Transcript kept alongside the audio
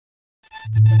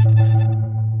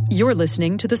You're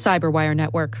listening to the Cyberwire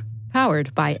Network,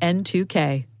 powered by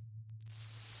N2K.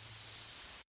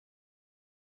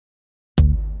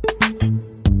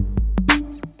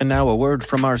 And now a word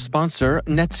from our sponsor,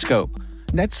 Netskope.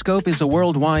 Netskope is a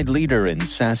worldwide leader in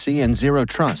SASE and Zero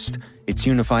Trust. Its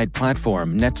unified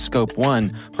platform, Netskope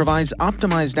One, provides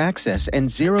optimized access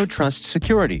and Zero Trust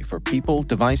security for people,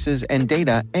 devices, and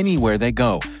data anywhere they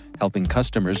go, helping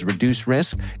customers reduce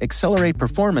risk, accelerate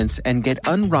performance, and get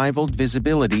unrivaled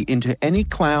visibility into any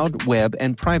cloud, web,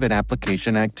 and private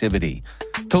application activity.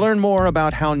 To learn more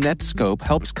about how Netskope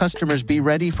helps customers be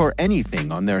ready for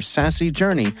anything on their SASE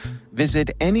journey, visit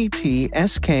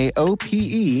netskope.com.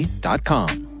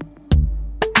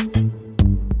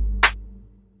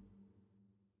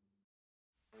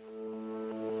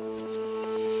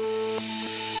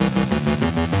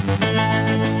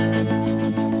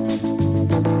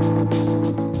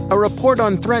 A report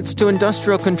on threats to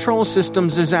industrial control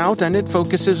systems is out, and it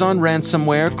focuses on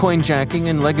ransomware, coinjacking,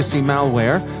 and legacy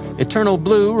malware.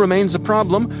 EternalBlue remains a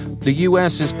problem. The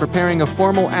U.S. is preparing a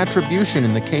formal attribution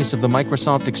in the case of the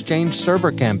Microsoft Exchange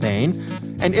server campaign.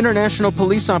 An international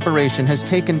police operation has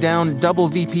taken down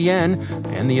DoubleVPN,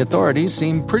 and the authorities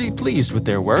seem pretty pleased with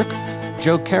their work.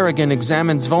 Joe Kerrigan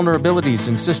examines vulnerabilities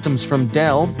in systems from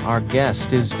Dell. Our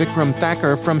guest is Vikram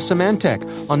Thakur from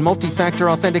Symantec on multi-factor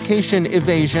authentication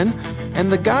evasion.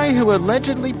 And the guy who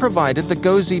allegedly provided the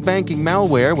Gozi banking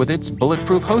malware with its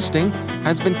bulletproof hosting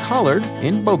has been collared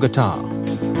in Bogota.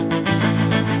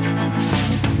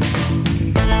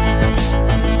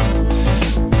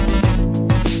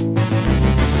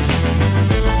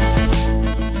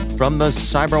 From the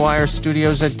Cyberwire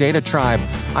studios at Data Tribe,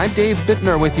 I'm Dave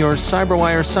Bittner with your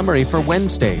Cyberwire summary for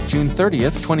Wednesday, June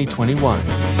 30th, 2021.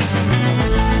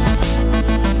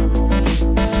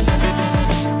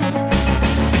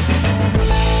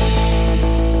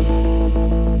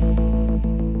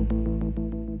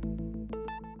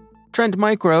 Trend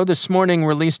Micro this morning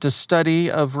released a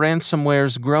study of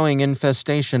ransomware's growing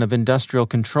infestation of industrial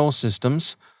control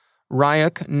systems.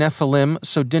 Ryuk, Nephilim,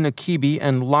 Sodinokibi,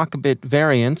 and Lockbit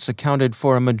variants accounted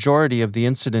for a majority of the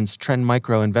incidents Trend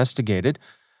Micro investigated.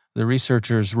 The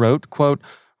researchers wrote, quote,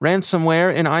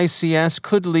 "Ransomware in ICS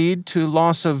could lead to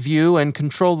loss of view and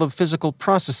control of physical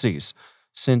processes,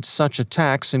 since such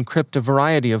attacks encrypt a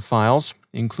variety of files,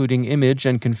 including image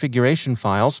and configuration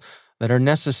files, that are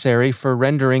necessary for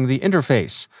rendering the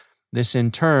interface. This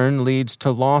in turn leads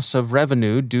to loss of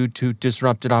revenue due to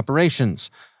disrupted operations.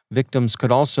 Victims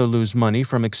could also lose money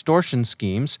from extortion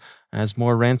schemes, as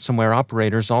more ransomware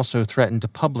operators also threaten to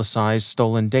publicize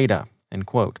stolen data." End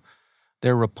quote.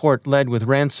 Their report led with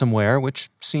ransomware, which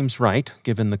seems right,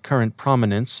 given the current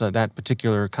prominence that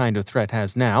particular kind of threat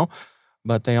has now,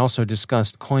 but they also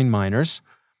discussed coin miners.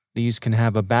 These can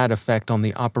have a bad effect on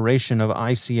the operation of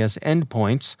ICS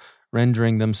endpoints,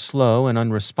 rendering them slow and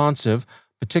unresponsive,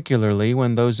 particularly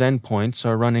when those endpoints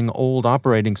are running old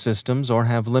operating systems or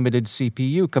have limited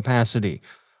CPU capacity.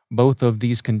 Both of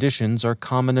these conditions are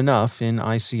common enough in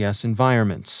ICS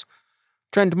environments.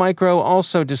 Trend Micro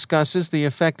also discusses the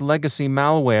effect legacy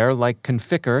malware like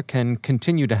Conficker can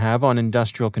continue to have on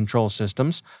industrial control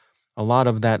systems. A lot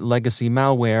of that legacy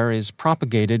malware is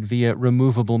propagated via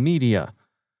removable media.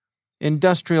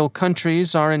 Industrial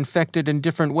countries are infected in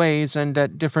different ways and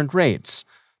at different rates.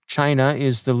 China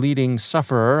is the leading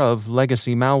sufferer of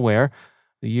legacy malware.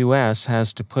 The U.S.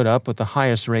 has to put up with the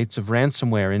highest rates of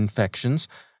ransomware infections,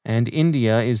 and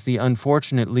India is the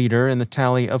unfortunate leader in the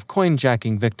tally of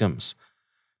coinjacking victims.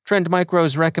 Trend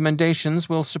Micro's recommendations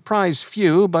will surprise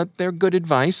few, but they're good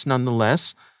advice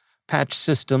nonetheless. Patch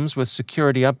systems with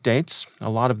security updates. A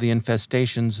lot of the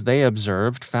infestations they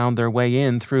observed found their way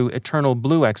in through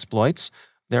EternalBlue exploits.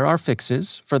 There are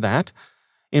fixes for that.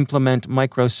 Implement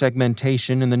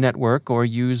microsegmentation in the network or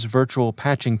use virtual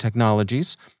patching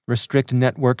technologies, restrict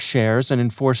network shares and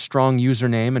enforce strong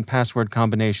username and password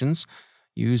combinations,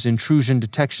 use intrusion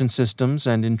detection systems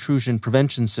and intrusion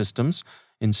prevention systems,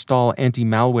 install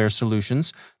anti-malware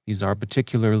solutions. These are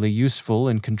particularly useful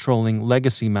in controlling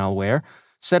legacy malware.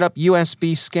 Set up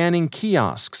USB scanning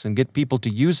kiosks and get people to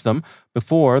use them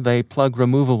before they plug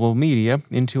removable media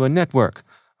into a network.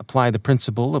 Apply the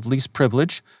principle of least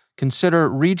privilege. Consider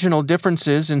regional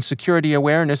differences in security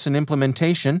awareness and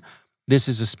implementation. This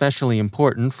is especially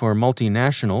important for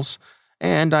multinationals.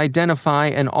 And identify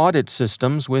and audit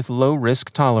systems with low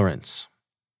risk tolerance.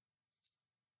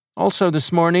 Also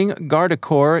this morning,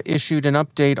 Guardicore issued an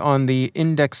update on the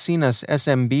Indexinus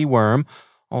SMB worm,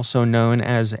 also known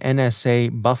as NSA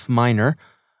Buff Miner.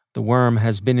 The worm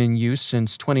has been in use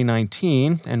since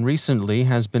 2019 and recently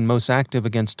has been most active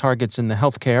against targets in the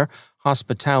healthcare,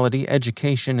 hospitality,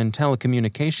 education, and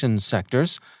telecommunications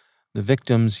sectors. The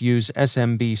victims use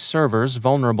SMB servers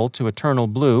vulnerable to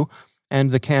EternalBlue,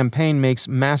 and the campaign makes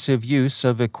massive use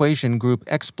of Equation Group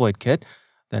exploit kit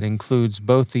that includes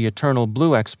both the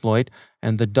EternalBlue exploit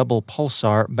and the double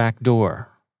pulsar backdoor.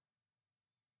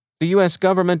 The U.S.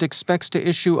 government expects to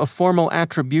issue a formal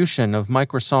attribution of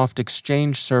Microsoft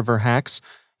Exchange server hacks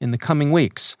in the coming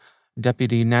weeks.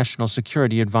 Deputy National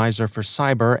Security Advisor for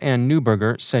Cyber Ann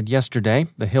Neuberger said yesterday,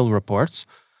 The Hill reports.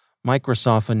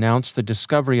 Microsoft announced the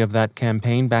discovery of that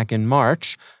campaign back in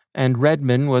March, and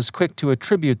Redmond was quick to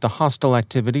attribute the hostile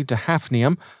activity to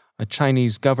Hafnium, a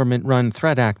Chinese government-run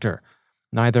threat actor.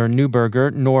 Neither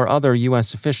Neuberger nor other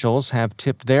U.S. officials have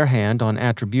tipped their hand on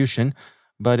attribution,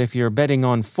 but if you're betting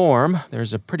on form,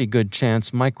 there's a pretty good chance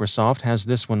Microsoft has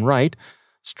this one right.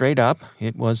 Straight up,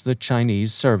 it was the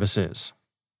Chinese services.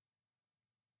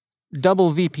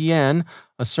 DoubleVPN,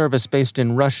 a service based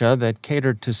in Russia that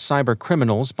catered to cyber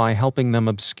criminals by helping them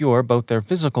obscure both their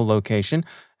physical location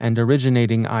and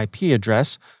originating IP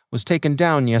address, was taken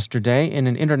down yesterday in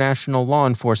an international law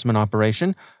enforcement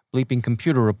operation, Bleeping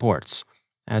Computer reports.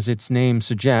 As its name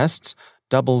suggests,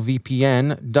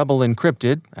 DoubleVPN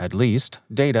double-encrypted, at least,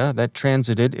 data that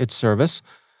transited its service.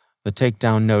 The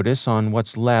takedown notice on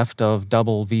what's left of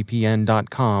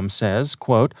DoubleVPN.com says,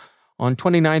 quote, on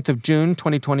 29th of June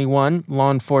 2021,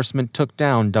 law enforcement took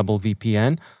down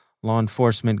DoubleVPN. Law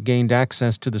enforcement gained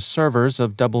access to the servers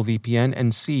of DoubleVPN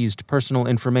and seized personal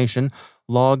information,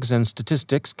 logs, and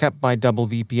statistics kept by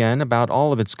DoubleVPN about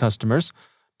all of its customers.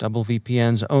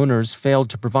 DoubleVPN's owners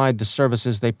failed to provide the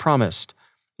services they promised.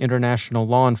 International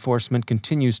law enforcement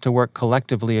continues to work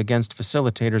collectively against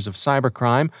facilitators of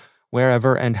cybercrime,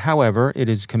 wherever and however it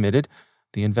is committed.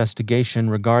 The investigation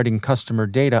regarding customer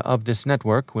data of this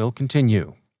network will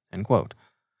continue. End quote.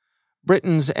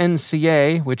 Britain's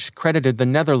NCA, which credited the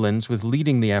Netherlands with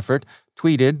leading the effort,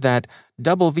 tweeted that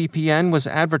DoubleVPN was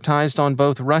advertised on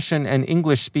both Russian and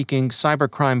English-speaking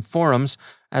cybercrime forums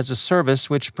as a service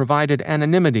which provided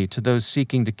anonymity to those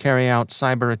seeking to carry out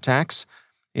cyber attacks.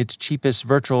 Its cheapest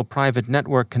virtual private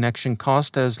network connection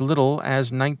cost as little as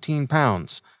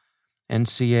 £19.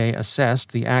 NCA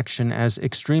assessed the action as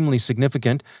extremely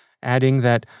significant, adding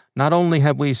that not only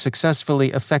have we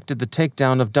successfully effected the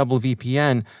takedown of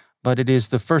DoubleVPN, but it is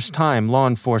the first time law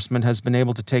enforcement has been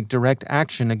able to take direct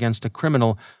action against a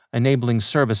criminal enabling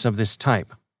service of this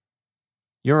type.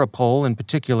 Europol, in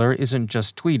particular, isn't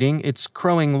just tweeting, it's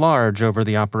crowing large over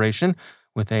the operation,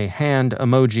 with a hand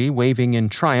emoji waving in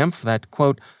triumph that,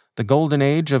 quote, the golden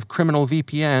age of criminal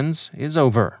VPNs is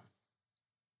over.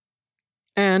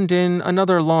 And in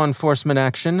another law enforcement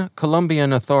action,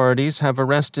 Colombian authorities have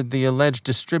arrested the alleged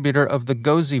distributor of the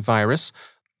Gozi virus,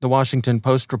 the Washington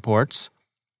Post reports.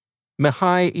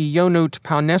 Mihai Ionut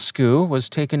Paunescu was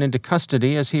taken into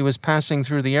custody as he was passing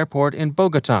through the airport in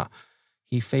Bogota.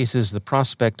 He faces the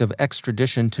prospect of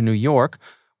extradition to New York,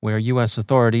 where U.S.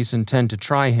 authorities intend to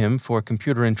try him for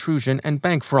computer intrusion and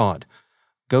bank fraud.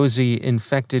 Gozi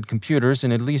infected computers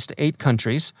in at least 8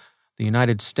 countries, the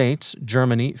United States,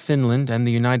 Germany, Finland, and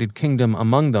the United Kingdom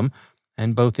among them,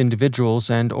 and both individuals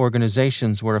and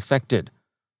organizations were affected.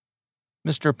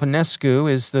 Mr. Paunescu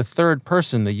is the third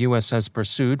person the U.S. has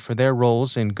pursued for their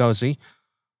roles in Gozi.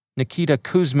 Nikita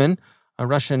Kuzmin, a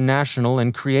Russian national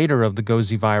and creator of the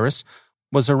Gozi virus,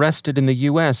 was arrested in the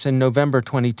U.S. in November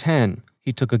 2010.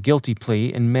 He took a guilty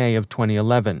plea in May of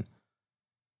 2011.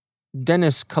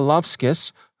 Denis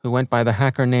Kalovskis, who went by the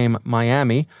hacker name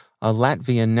Miami, a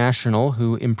Latvian national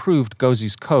who improved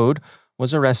Gozi's code,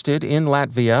 was arrested in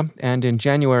Latvia, and in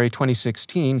January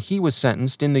 2016 he was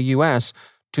sentenced in the U.S.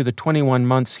 to the 21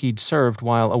 months he'd served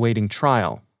while awaiting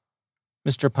trial.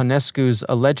 Mr. Paunescu's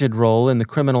alleged role in the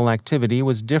criminal activity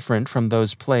was different from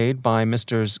those played by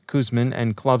Mr. Kuzmin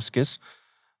and Kalovskis.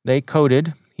 They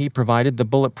coded. He provided the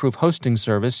bulletproof hosting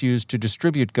service used to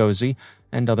distribute Gozi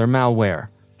and other malware.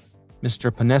 Mr.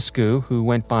 Paunescu, who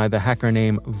went by the hacker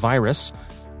name Virus,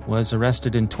 was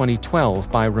arrested in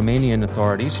 2012 by Romanian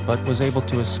authorities but was able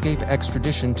to escape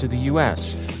extradition to the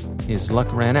U.S. His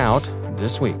luck ran out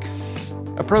this week.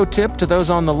 A pro tip to those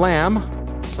on the lam: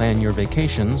 plan your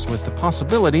vacations with the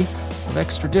possibility of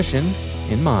extradition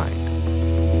in mind.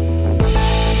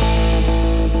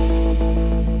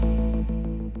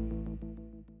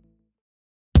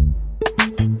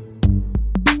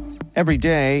 Every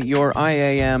day, your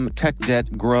IAM tech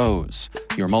debt grows.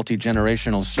 Your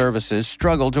multi-generational services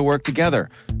struggle to work together.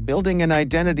 Building an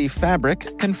identity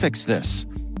fabric can fix this.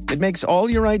 It makes all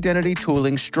your identity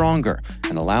tooling stronger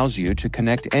and allows you to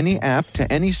connect any app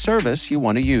to any service you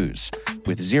want to use,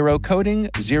 with zero coding,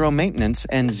 zero maintenance,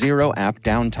 and zero app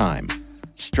downtime.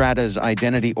 Strata's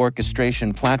identity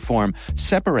orchestration platform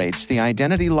separates the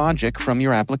identity logic from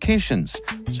your applications,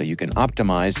 so you can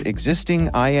optimize existing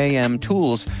IAM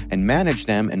tools and manage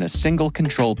them in a single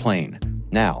control plane.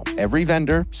 Now, every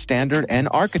vendor, standard, and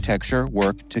architecture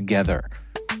work together.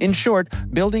 In short,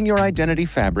 building your identity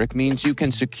fabric means you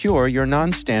can secure your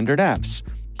non-standard apps,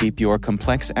 keep your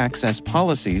complex access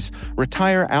policies,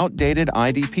 retire outdated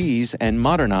IDPs, and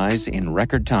modernize in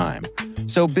record time.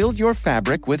 So build your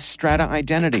fabric with Strata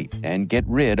Identity and get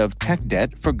rid of tech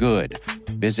debt for good.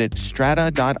 Visit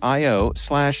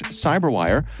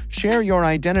strata.io/cyberwire, share your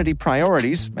identity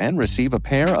priorities, and receive a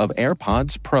pair of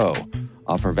AirPods Pro.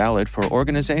 Offer valid for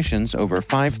organizations over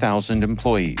 5,000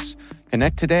 employees.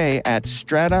 Connect today at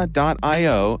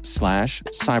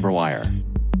strata.io/cyberwire.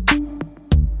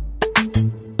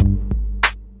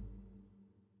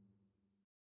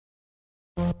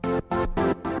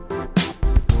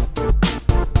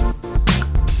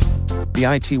 The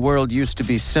IT world used to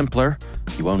be simpler.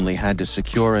 You only had to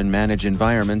secure and manage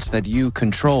environments that you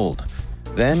controlled.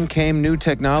 Then came new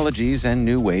technologies and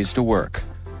new ways to work.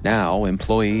 Now,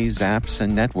 employees, apps,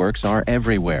 and networks are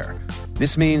everywhere.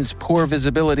 This means poor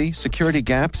visibility, security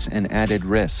gaps, and added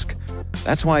risk.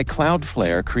 That's why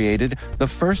Cloudflare created the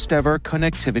first-ever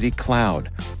connectivity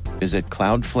cloud. Visit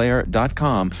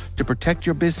cloudflare.com to protect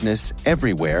your business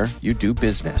everywhere you do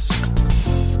business.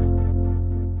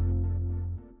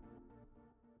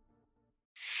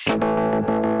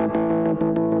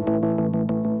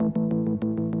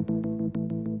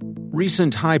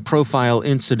 Recent high-profile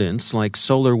incidents like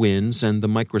SolarWinds and the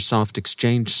Microsoft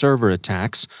Exchange server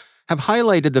attacks have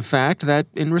highlighted the fact that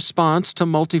in response to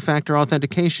multi-factor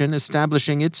authentication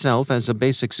establishing itself as a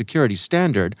basic security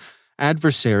standard,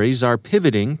 adversaries are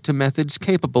pivoting to methods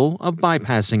capable of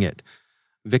bypassing it.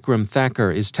 Vikram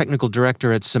Thakur is technical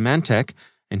director at Symantec,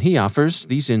 and he offers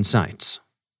these insights.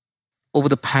 Over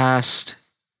the past,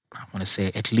 I want to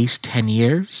say at least 10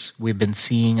 years, we've been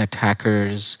seeing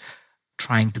attackers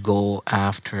trying to go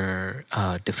after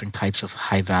different types of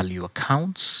high-value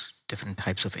accounts, different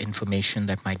types of information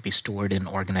that might be stored in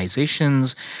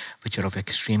organizations, which are of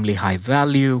extremely high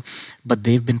value, but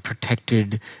they've been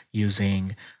protected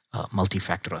using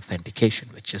multi-factor authentication,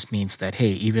 which just means that,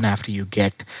 hey, even after you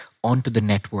get onto the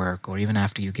network or even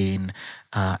after you gain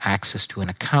access to an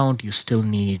account, you still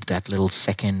need that little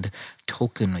second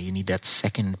token or you need that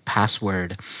second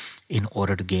password in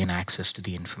order to gain access to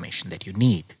the information that you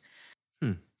need.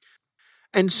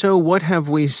 And so what have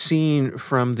we seen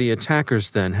from the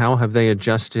attackers then? How have they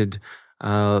adjusted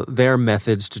their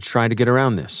methods to try to get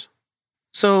around this?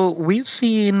 So we've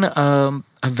seen a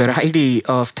variety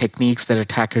of techniques that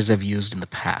attackers have used in the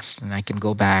past. And I can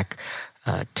go back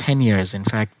 10 years. In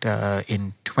fact,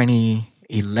 in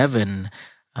 2011,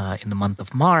 in the month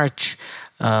of March,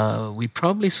 we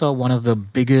probably saw one of the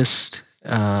biggest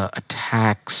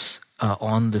attacks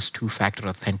on this two-factor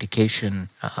authentication,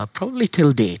 probably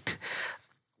till date,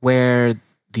 where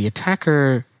the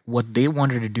attacker, what they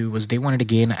wanted to do was they wanted to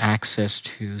gain access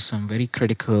to some very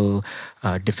critical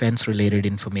defense-related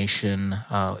information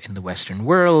in the Western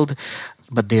world,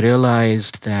 but they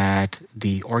realized that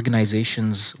the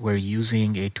organizations were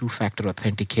using a two-factor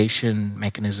authentication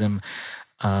mechanism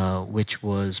which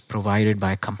was provided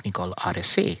by a company called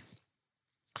RSA.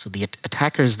 So the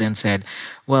attackers then said,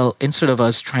 well, instead of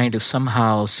us trying to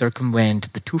somehow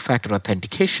circumvent the two-factor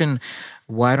authentication,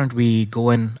 why don't we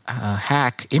go and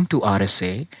hack into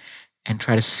RSA and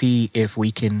try to see if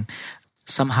we can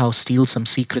somehow steal some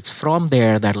secrets from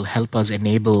there that'll help us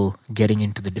enable getting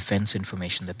into the defense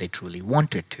information that they truly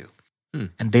wanted to.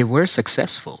 And they were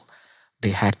successful.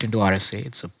 They hacked into RSA.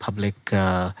 It's a public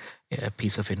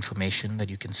piece of information that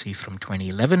you can see from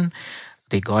 2011.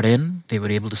 They got in. They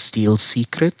were able to steal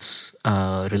secrets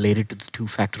related to the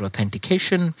two-factor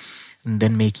authentication and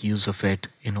then make use of it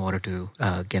in order to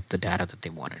get the data that they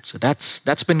wanted. So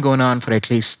that's been going on for at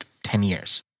least 10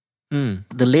 years.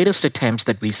 The latest attempts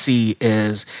that we see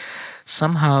is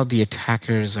somehow the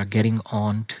attackers are getting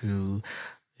onto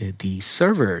the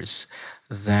servers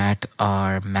that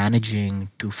are managing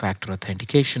two-factor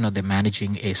authentication, or they're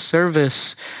managing a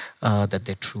service that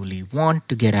they truly want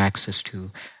to get access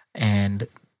to. And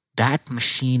that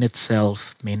machine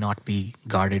itself may not be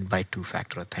guarded by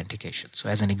two-factor authentication. So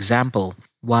as an example,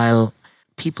 while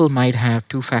people might have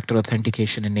two-factor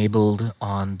authentication enabled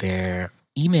on their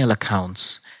email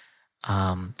accounts,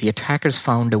 the attackers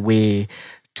found a way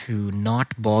to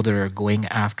not bother going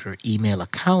after email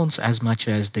accounts as much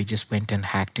as they just went and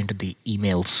hacked into the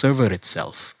email server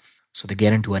itself. So they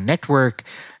get into a network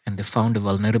and they found a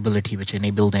vulnerability which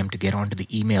enabled them to get onto the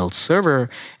email server.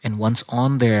 And once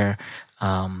on there,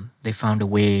 they found a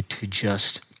way to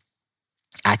just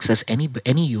access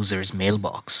any user's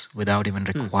mailbox without even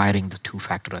requiring the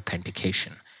two-factor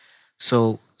authentication.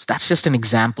 So that's just an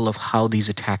example of how these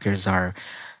attackers are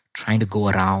trying to go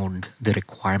around the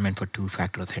requirement for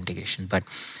two-factor authentication. But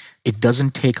it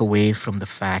doesn't take away from the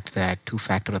fact that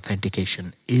two-factor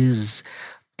authentication is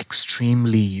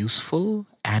extremely useful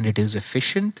and it is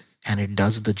efficient and it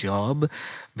does the job,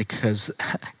 because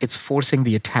it's forcing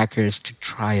the attackers to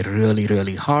try really,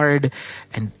 really hard.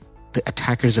 And the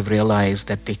attackers have realized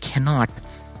that they cannot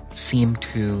seem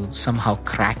to somehow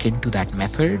crack into that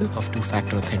method of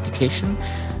two-factor authentication.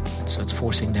 And so it's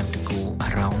forcing them to go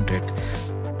around it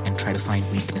and try to find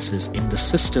weaknesses in the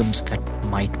systems that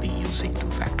might be using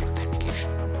two-factor authentication.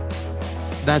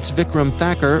 That's Vikram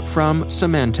Thakur from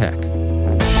Symantec.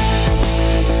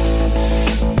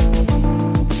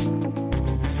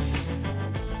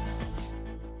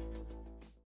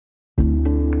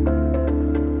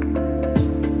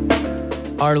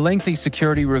 Are lengthy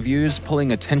security reviews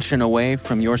pulling attention away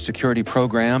from your security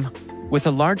program? With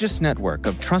the largest network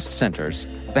of trust centers,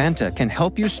 Vanta can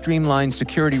help you streamline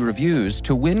security reviews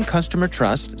to win customer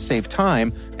trust, save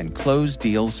time, and close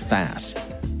deals fast.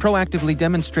 Proactively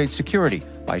demonstrate security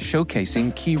by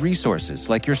showcasing key resources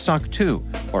like your SOC 2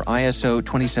 or ISO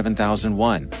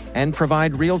 27001, and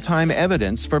provide real-time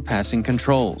evidence for passing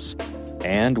controls.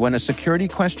 And when a security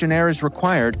questionnaire is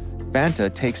required,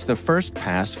 Vanta takes the first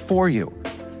pass for you.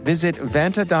 Visit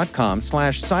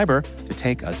vanta.com/cyber to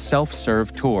take a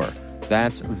self-serve tour.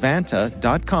 That's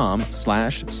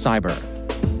vanta.com/cyber.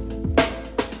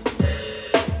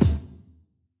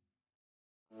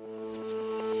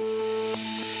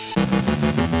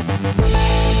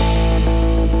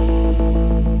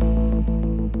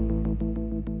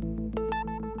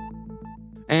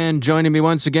 And joining me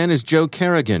once again is Joe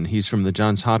Kerrigan. He's from the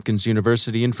Johns Hopkins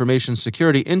University Information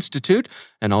Security Institute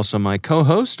and also my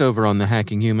co-host over on the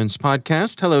Hacking Humans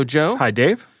podcast. Hello, Joe. Hi,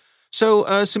 Dave. So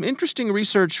some interesting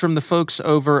research from the folks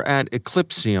over at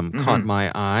Eclipsium caught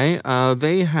my eye.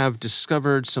 They have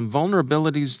discovered some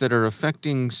vulnerabilities that are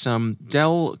affecting some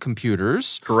Dell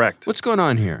computers. Correct. What's going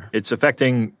on here? It's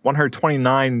affecting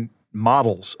 129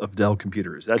 models of Dell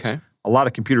computers. That's a lot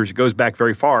of computers. It goes back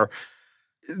very far.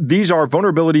 These are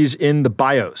vulnerabilities in the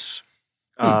BIOS.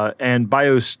 And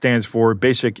BIOS stands for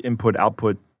Basic Input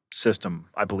Output System,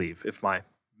 I believe, if my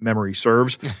memory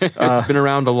serves. It's been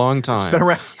around a long time. It's been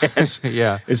around, yes.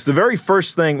 Yeah. It's the very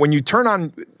first thing. When you turn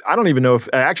on, I don't even know if,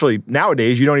 actually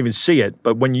nowadays you don't even see it,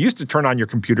 but when you used to turn on your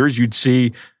computers, you'd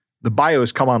see the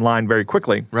BIOS come online very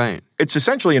quickly. Right. It's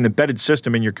essentially an embedded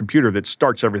system in your computer that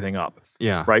starts everything up.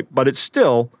 Yeah. Right? But it's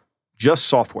still just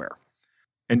software.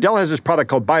 And Dell has this product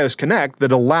called BIOS Connect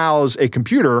that allows a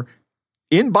computer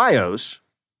in BIOS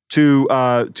to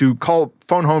call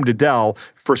phone home to Dell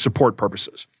for support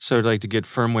purposes. So like to get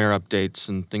firmware updates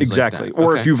and things exactly. like that.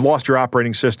 Or if you've lost your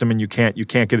operating system and you can't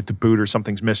get it to boot or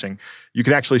something's missing, you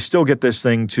can actually still get this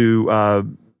thing to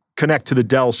connect to the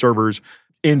Dell servers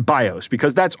in BIOS,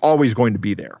 because that's always going to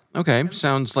be there. Okay.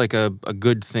 Sounds like a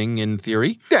good thing in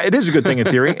theory. Yeah, it is a good thing in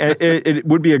theory. It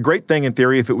would be a great thing in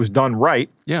theory if it was done right.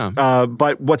 Yeah.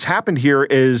 But what's happened here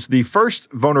is the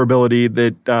first vulnerability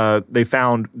that they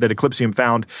found, that Eclipsium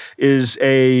found, is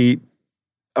a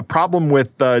problem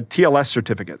with TLS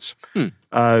certificates.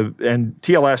 And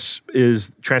TLS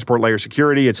is transport layer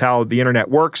security. It's how the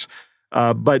internet works.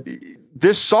 But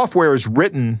this software is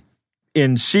written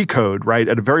in C code, right,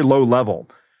 at a very low level.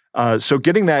 So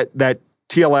getting that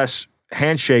TLS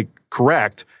handshake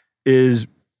correct is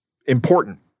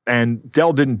important. And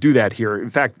Dell didn't do that here. In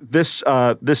fact, this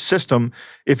system,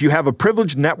 if you have a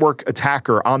privileged network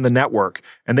attacker on the network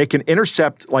and they can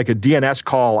intercept like a DNS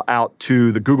call out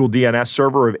to the Google DNS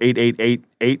server of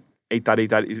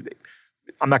 8.8.8,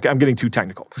 I'm getting too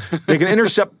technical. They can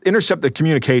intercept the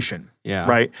communication,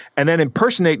 right? And then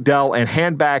impersonate Dell and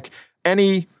hand back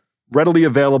any readily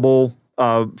available,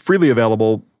 freely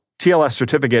available TLS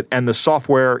certificate, and the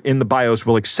software in the BIOS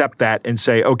will accept that and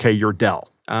say, okay, you're Dell.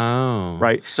 Oh.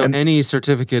 Right. So any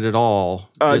certificate at all,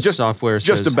 this software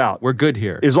says, just about. We're good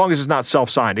here. As long as it's not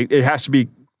self-signed. It has to be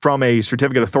from a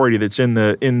certificate authority that's in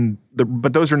the,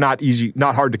 but those are not easy,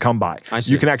 not hard to come by. I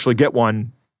see. You can actually get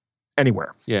one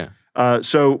anywhere. Yeah.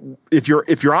 So if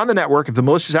you're on the network, if the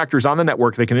malicious actor is on the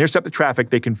network, they can intercept the traffic,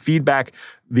 they can feed back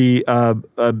the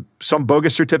some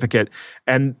bogus certificate,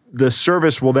 and the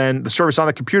service on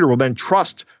the computer will then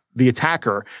trust the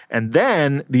attacker, and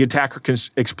then the attacker can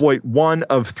exploit one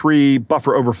of 3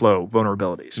 buffer overflow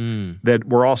vulnerabilities that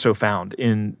were also found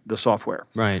in the software.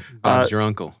 Right. Bob's your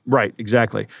uncle. Right,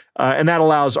 exactly. And that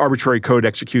allows arbitrary code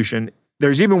execution.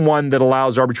 There's even one that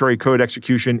allows arbitrary code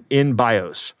execution in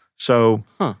BIOS. So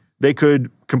they could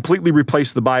completely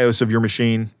replace the BIOS of your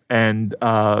machine, and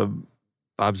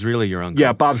Bob's really your uncle.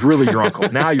 Yeah, Bob's really your uncle.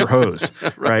 Now you're hosed,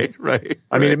 right? Right.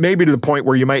 I mean, it may be to the point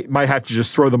where you might have to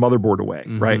just throw the motherboard away,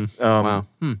 right? Wow.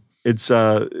 It's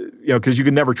because you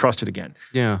can never trust it again.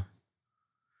 Yeah.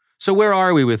 So where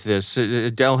are we with this?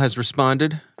 Dell has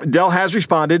responded? Dell has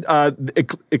responded.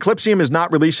 Eclipsium is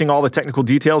not releasing all the technical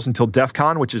details until DEF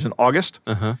CON, which is in August.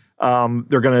 They're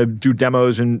going to do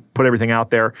demos and put everything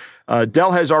out there.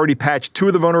 Dell has already patched 2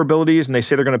 of the vulnerabilities, and they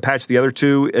say they're going to patch the other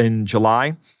 2 in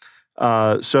July.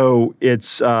 So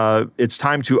it's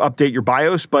time to update your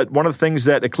BIOS. But one of the things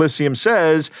that Eclipsium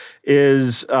says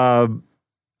is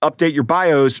update your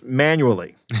BIOS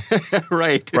manually.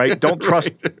 Right. Don't trust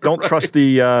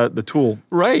the tool.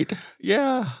 Right.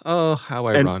 Yeah. Oh, how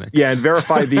ironic. And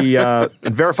verify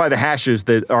the hashes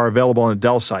that are available on the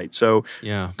Dell site. So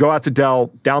go out to Dell,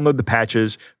 download the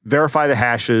patches, verify the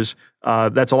hashes.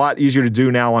 That's a lot easier to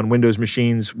do now on Windows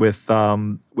machines with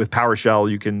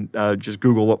PowerShell. You can just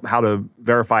Google how to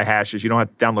verify hashes. You don't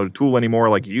have to download a tool anymore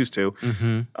like you used to.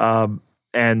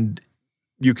 And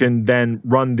you can then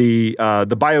run the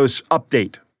BIOS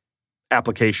update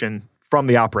application from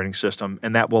the operating system,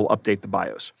 and that will update the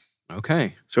BIOS.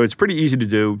 Okay. So it's pretty easy to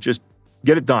do. Just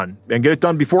get it done, and get it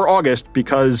done before August,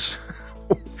 because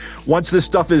once this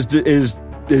stuff is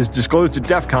disclosed to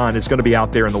DEF CON, it's going to be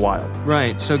out there in the wild.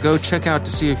 Right. So go check out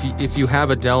to see if you have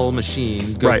a Dell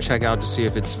machine. Go check out to see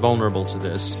if it's vulnerable to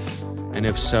this. And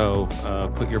if so,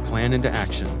 put your plan into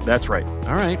action. That's right.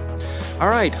 All right.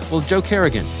 Well, Joe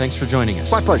Kerrigan, thanks for joining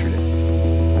us. My pleasure, Dave.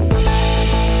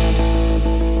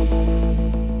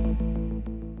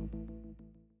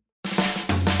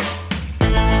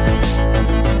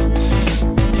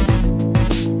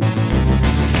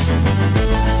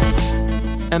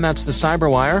 And that's the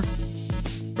Cyberwire.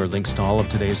 For links to all of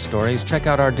today's stories, check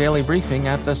out our daily briefing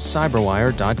at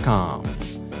thecyberwire.com.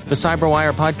 The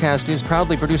Cyberwire podcast is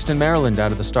proudly produced in Maryland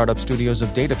out of the startup studios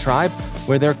of Data Tribe,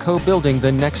 where they're co-building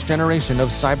the next generation of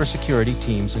cybersecurity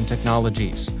teams and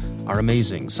technologies. Our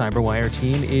amazing Cyberwire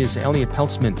team is Elliot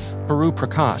Peltzman, Paru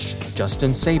Prakash,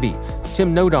 Justin Sabi,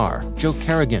 Tim Nodar, Joe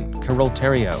Kerrigan, Carol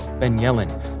Terrio, Ben Yellen,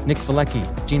 Nick Valecki,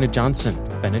 Gina Johnson,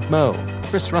 Bennett Moe,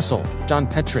 Chris Russell, John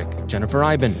Petrick, Jennifer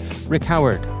Iben, Rick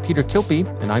Howard, Peter Kilpie,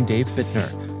 and I'm Dave Bittner.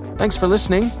 Thanks for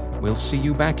listening. We'll see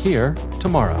you back here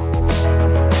tomorrow.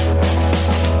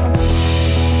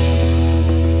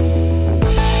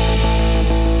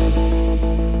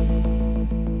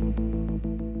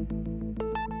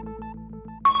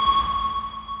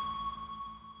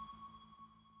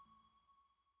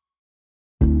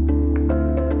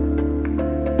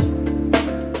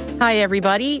 Hi,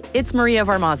 everybody. It's Maria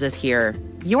Varmazes here,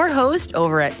 your host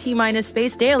over at T-Minus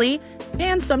Space Daily,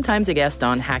 and sometimes a guest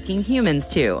on Hacking Humans,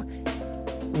 too.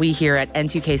 We here at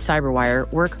N2K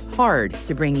Cyberwire work hard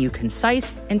to bring you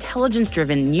concise,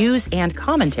 intelligence-driven news and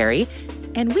commentary,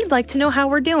 and we'd like to know how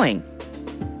we're doing.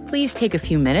 Please take a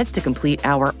few minutes to complete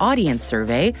our audience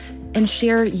survey and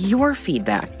share your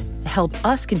feedback to help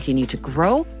us continue to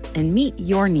grow and meet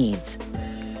your needs.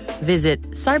 Visit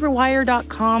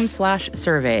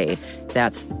cyberwire.com/survey.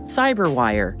 That's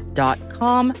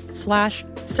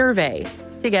cyberwire.com/survey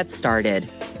to get started.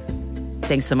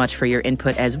 Thanks so much for your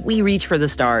input as we reach for the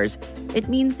stars. It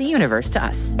means the universe to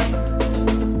us.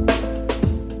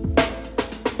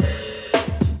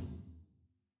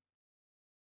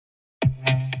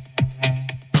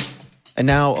 And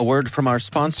now a word from our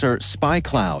sponsor,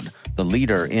 SpyCloud, the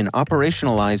leader in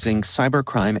operationalizing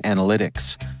cybercrime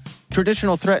analytics.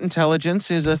 Traditional threat intelligence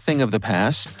is a thing of the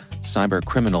past. Cyber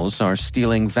criminals are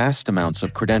stealing vast amounts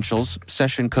of credentials,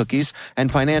 session cookies, and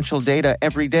financial data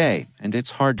every day, and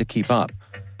it's hard to keep up.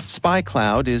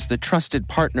 SpyCloud is the trusted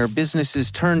partner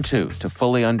businesses turn to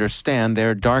fully understand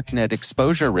their darknet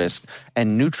exposure risk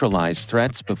and neutralize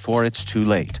threats before it's too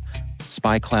late.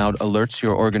 SpyCloud alerts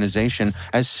your organization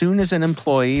as soon as an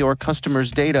employee or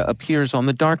customer's data appears on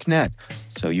the dark net,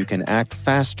 so you can act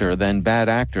faster than bad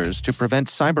actors to prevent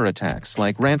cyber attacks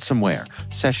like ransomware,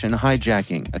 session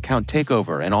hijacking, account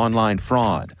takeover, and online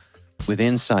fraud. With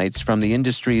insights from the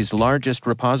industry's largest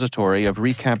repository of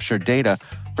recaptured data,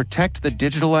 protect the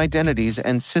digital identities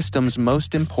and systems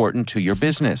most important to your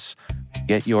business.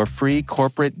 Get your free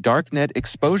corporate darknet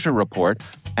exposure report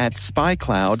at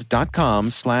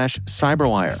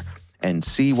spycloud.com/cyberwire and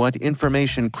see what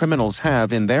information criminals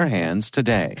have in their hands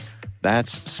today.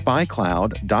 That's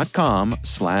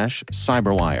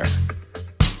spycloud.com/cyberwire.